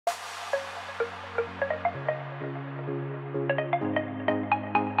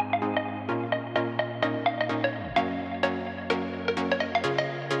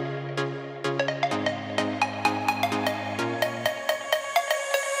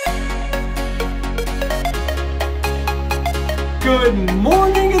Good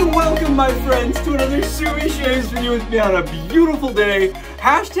morning and welcome, my friends, to another Subi Shaves video with me on a beautiful day.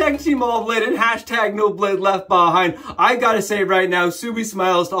 Hashtag Team All Blade and hashtag No Blade Left Behind. I gotta say right now, Subi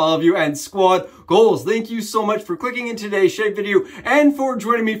smiles to all of you, and squad goals. Thank you so much for clicking in today's shave video and for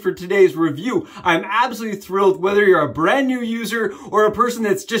joining me for today's review. I'm absolutely thrilled. Whether you're a brand new user or a person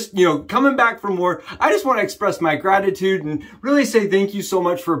that's just, coming back for more, I just want to express my gratitude and really say thank you so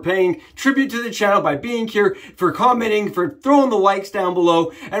much for paying tribute to the channel by being here, for commenting, for throwing the likes down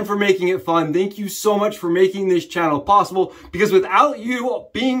below, and for making it fun. Thank you so much for making this channel possible, because without you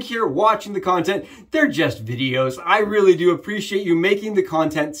being here watching the content, they're just videos. I really do appreciate you making the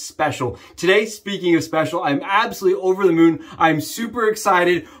content special. Today, speaking of special, I'm absolutely over the moon. I'm super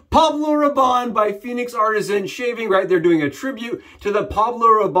excited. Pablo Rabanne by Phoenix Artisan Shaving, right? They're doing a tribute to the Pablo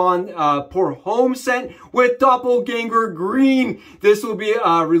Rabanne pour Homme scent with Doppelganger Green. This will be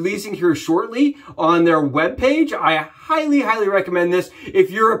releasing here shortly on their webpage. I highly recommend this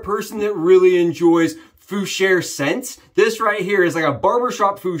if you're a person that really enjoys fougere scents. This right here is like a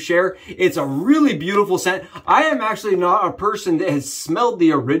barbershop fougere. It's a really beautiful scent. I am actually not a person that has smelled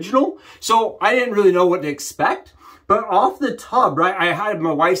the original, so I didn't really know what to expect. But off the tub, right, I had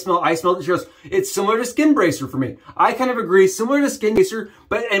my wife smell it, I smelled it, she goes, it's similar to Skin Bracer for me. I kind of agree, similar to Skin Bracer,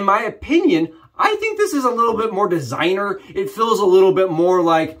 but in my opinion, I think this is a little bit more designer. It feels a little bit more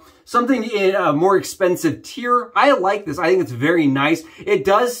like something in a more expensive tier. I like this. I think it's very nice. It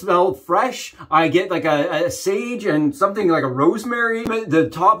does smell fresh. I get like a sage and something like a rosemary. The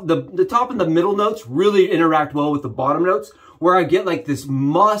top and the middle notes really interact well with the bottom notes, where I get like this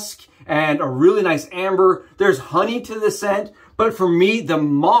musk and a really nice amber. There's honey to the scent, but for me, the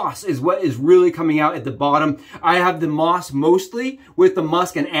moss is what is really coming out at the bottom. I have the moss mostly, with the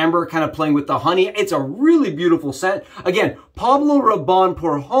musk and amber kind of playing with the honey. It's a really beautiful scent. Again, Pablo Rabanne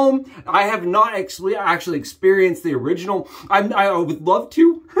pour Homme. I have not actually experienced the original. I would love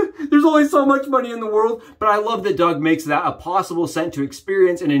to. There's only so much money in the world, but I love that Doug makes that a possible scent to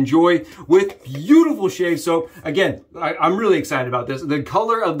experience and enjoy with beautiful shaves. So again, I'm really excited about this. The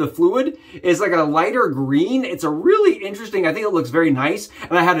color of the fluid is like a lighter green. It's a really interesting, I think it looks very nice,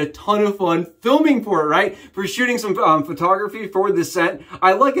 and I had a ton of fun filming for it, right? For shooting some photography for this scent.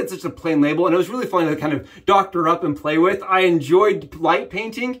 I like it's just a plain label, and it was really fun to kind of doctor up and play with. I enjoyed light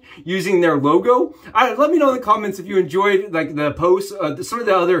painting using their logo. Let me know in the comments if you enjoyed like the posts, some of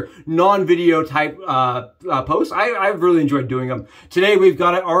the other non-video type posts. I've really enjoyed doing them. Today we've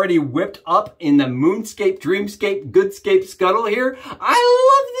got it already whipped up in the Moonscape, Dreamscape, Goodscape Scuttle here.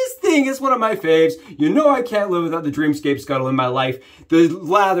 I love this thing. It's one of my faves. You know I can't live without the Dreamscape Scuttle in my life. The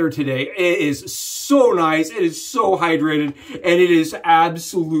lather today, it is so nice. It is so hydrated, and it is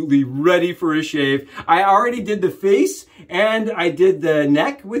absolutely ready for a shave. I already did the face and I did the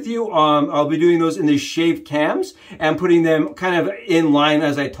neck with you. I'll be doing those in the shave cams and putting them kind of in line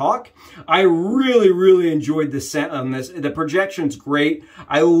as I talk. I really enjoyed the scent on this. The projection's great.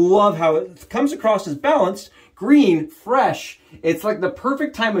 I love how it comes across as balanced, green, fresh. It's like the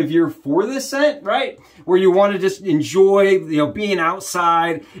perfect time of year for this scent, right? Where you want to just enjoy, being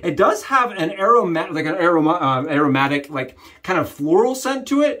outside. It does have an aromatic, like kind of floral scent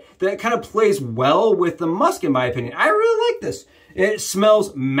to it that kind of plays well with the musk, in my opinion. I really like this. It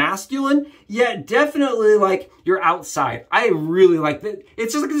smells masculine, yet definitely like you're outside. I really like it.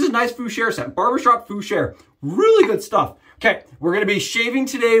 It's just like this is a nice fougere scent. Barbershop fougere. Really good stuff. Okay, we're going to be shaving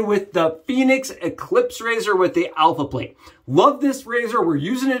today with the Phoenix Eclipse razor with the alpha plate. Love this razor. We're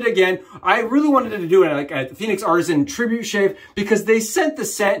using it again. I really wanted to do it like a Phoenix Artisan tribute shave because they sent the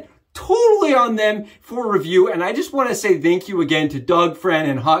scent totally on them for review. And I just want to say thank you again to Doug, Fran,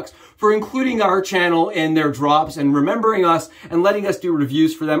 and Hux for including our channel in their drops and remembering us and letting us do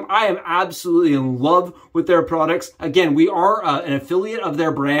reviews for them. I am absolutely in love with their products. Again, we are an affiliate of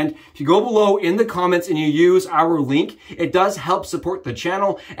their brand. If you go below in the comments and you use our link, it does help support the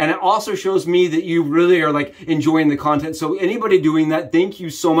channel. And it also shows me that you really are like enjoying the content. So anybody doing that, thank you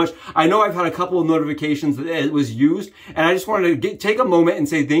so much. I know I've had a couple of notifications that it was used, and I just wanted to take a moment and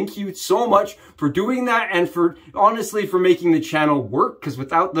say thank you so much for doing that, and for honestly for making the channel work, because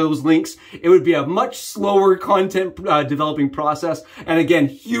without those links it would be a much slower content developing process. And again,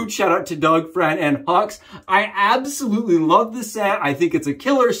 huge shout out to Doug, Fran, and Hux. I absolutely love the scent. I think it's a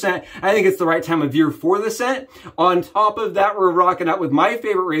killer scent. I think it's the right time of year for the scent. On top of that, we're rocking out with my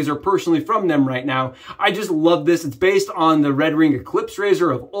favorite razor personally from them right now. I just love this. It's based on the Red Ring Eclipse razor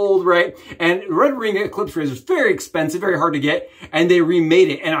of old, right? And Red Ring Eclipse razor is very expensive, very hard to get, and they remade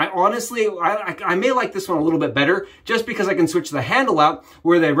it. And I honestly, I may like this one a little bit better just because I can switch the handle out,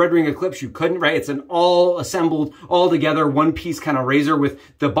 where the Red Ring Eclipse you couldn't, right? It's an all assembled, all together, one piece kind of razor with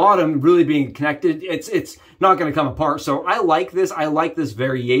the bottom really being connected. It's not going to come apart. So I like this. I like this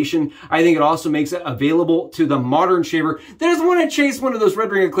variation. I think it also makes it available to the modern shaver that doesn't want to chase one of those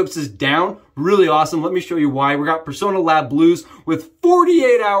red ring eclipses down. Really awesome. Let me show you why. We got Persona Lab Blues with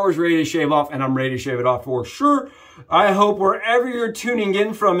 48 hours ready to shave off, and I'm ready to shave it off for sure. I hope wherever you're tuning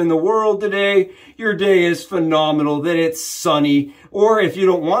in from in the world today, your day is phenomenal, that it's sunny, or if you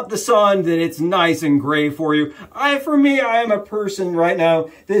don't want the sun, that it's nice and gray for you. For me, I am a person right now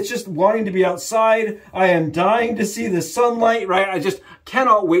that's just wanting to be outside. I am dying to see the sunlight, right? I just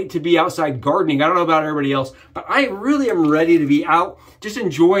cannot wait to be outside gardening. I don't know about everybody else, but I really am ready to be out, just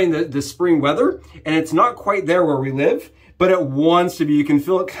enjoying the spring weather. And it's not quite there where we live, but it wants to be. You can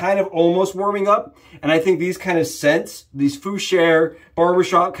feel it kind of almost warming up. And I think these kind of scents, these Fougere,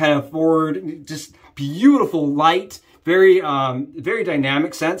 barbershop kind of forward, just beautiful light, very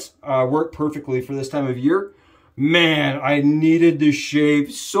dynamic scents, work perfectly for this time of year. Man, I needed to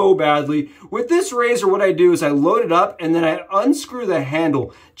shave so badly. With this razor, what I do is I load it up and then I unscrew the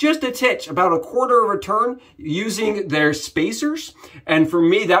handle just a titch, about a quarter of a turn, using their spacers. And for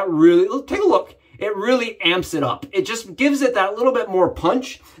me, that really, take a look. It really amps it up. It just gives it that little bit more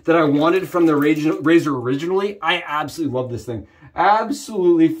punch that I wanted from the razor originally. I absolutely love this thing.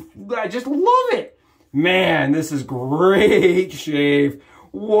 Absolutely, I just love it. Man, this is great shave.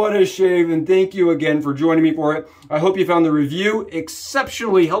 What a shave, and thank you again for joining me for it. I hope you found the review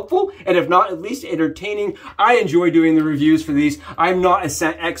exceptionally helpful, and if not, at least entertaining. I enjoy doing the reviews for these. I'm not a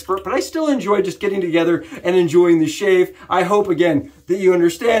scent expert, but I still enjoy just getting together and enjoying the shave. I hope, again, that you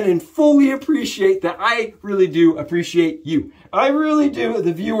understand and fully appreciate that I really do appreciate you. I really do,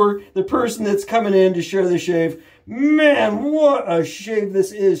 the viewer, the person that's coming in to share the shave. Man, what a shave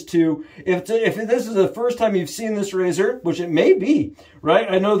this is too. If this is the first time you've seen this razor, which it may be, right?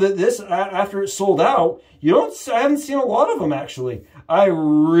 I know that this, after it's sold out, I haven't seen a lot of them actually. I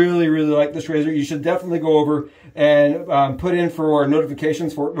really, really like this razor. You should definitely go over and put in for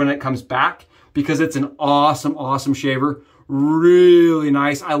notifications for it when it comes back, because it's an awesome, awesome shaver. Really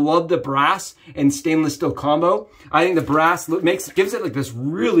nice. I love the brass and stainless steel combo. I think the brass gives it like this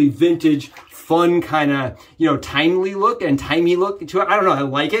really vintage, fun kind of, timely look and timey look to it. I don't know, I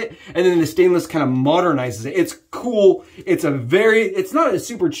like it. And then the stainless kind of modernizes it. It's cool. It's not a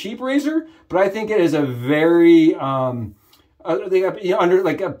super cheap razor, but I think it is a very,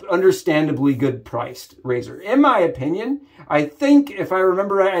 understandably good priced razor. In my opinion, I think if I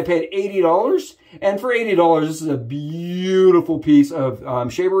remember right, I paid $80. And for $80, this is a beautiful piece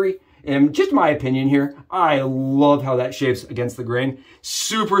of shavery. And just my opinion here, I love how that shaves against the grain.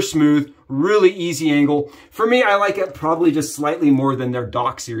 Super smooth, really easy angle. For me, I like it probably just slightly more than their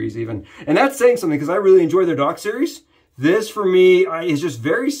Doc series even. And that's saying something, because I really enjoy their Doc series. This for me is just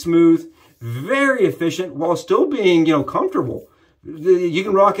very smooth, very efficient, while still being, comfortable. You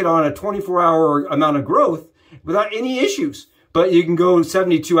can rock it on a 24-hour amount of growth without any issues. But you can go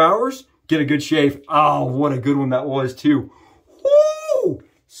 72 hours, get a good shave. Oh, what a good one that was too. Woo!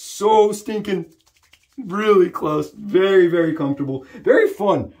 So stinking, really close, very, very comfortable, very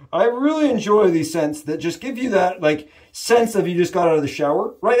fun. I really enjoy these scents that just give you that sense of you just got out of the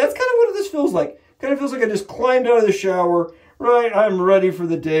shower, right? That's kind of what this feels like. Kind of feels like I just climbed out of the shower, right? I'm ready for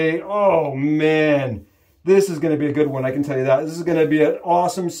the day. Oh man, this is going to be a good one. I can tell you that. This is going to be an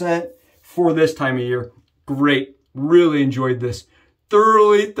awesome scent for this time of year. Great. Really enjoyed this.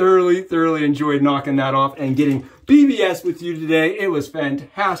 Thoroughly enjoyed knocking that off and getting BBS with you today. It was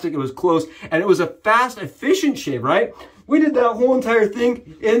fantastic. It was close. And it was a fast, efficient shave, right? We did that whole entire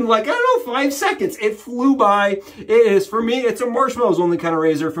thing in 5 seconds. It flew by. It is, for me, it's a marshmallows only kind of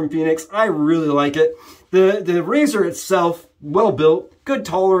razor from Phoenix. I really like it. The razor itself, well built, good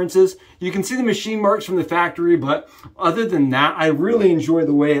tolerances. You can see the machine marks from the factory, but other than that, I really enjoy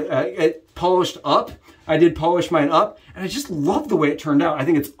the way it polished up. I did polish mine up, and I just love the way it turned out. I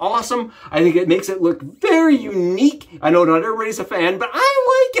think it's awesome. I think it makes it look very unique. I know not everybody's a fan, but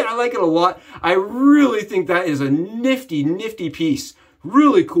I like it. I like it a lot. I really think that is a nifty, nifty piece.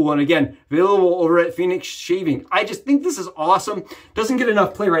 Really cool. And again, available over at Phoenix Shaving. I just think this is awesome. Doesn't get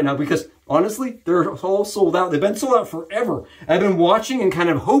enough play right now because honestly, they're all sold out. They've been sold out forever. I've been watching and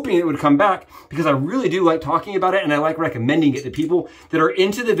kind of hoping it would come back because I really do like talking about it and I like recommending it to people that are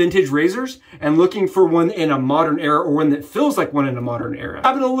into the vintage razors and looking for one in a modern era or one that feels like one in a modern era.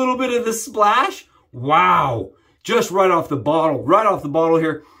 Having a little bit of the splash. Wow. Just right off the bottle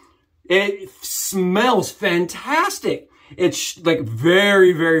here. It smells fantastic. It's like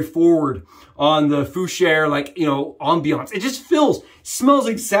very, very forward on the fougere, like, you know, ambiance. It just smells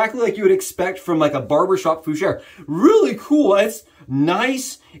exactly like you would expect from like a barbershop fougere. Really cool. It's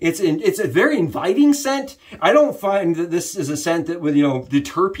nice. It's a very inviting scent. I don't find that this is a scent that would, you know,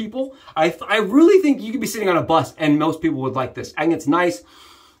 deter people. I really think you could be sitting on a bus and most people would like this. I think it's nice.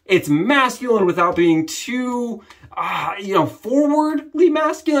 It's masculine without being too, you know, forwardly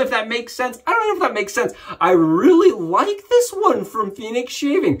masculine, if that makes sense. I don't know if that makes sense. I really like this one from Phoenix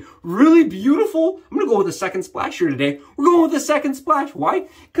Shaving. Really beautiful. I'm going to go with a second splash here today. We're going with a second splash. Why?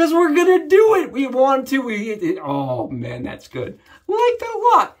 Because we're going to do it. We want to. Oh, man, that's good. I like that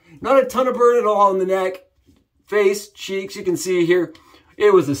a lot. Not a ton of burn at all in the neck, face, cheeks. You can see here.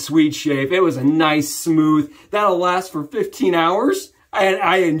 It was a sweet shave. It was a nice, smooth. That'll last for 15 hours. And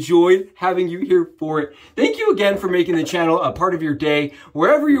I enjoyed having you here for it. Thank you again for making the channel a part of your day.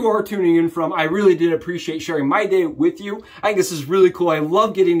 Wherever you are tuning in from, I really did appreciate sharing my day with you. I think this is really cool. I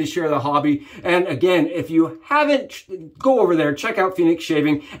love getting to share the hobby. And again, if you haven't, go over there, check out Phoenix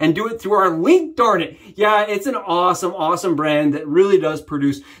Shaving and do it through our link, darn it. Yeah, it's an awesome, awesome brand that really does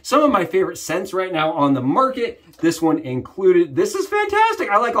produce some of my favorite scents right now on the market. This one included. This is fantastic.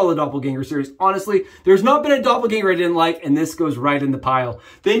 I like all the Doppelganger series. Honestly, there's not been a Doppelganger I didn't like, and this goes right in the pile.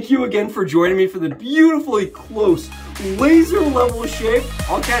 Thank you again for joining me for the beautifully close laser level shave.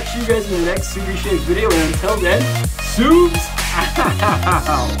 I'll catch you guys in the next Subie Shave video, and until then, Subes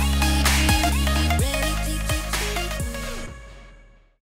out.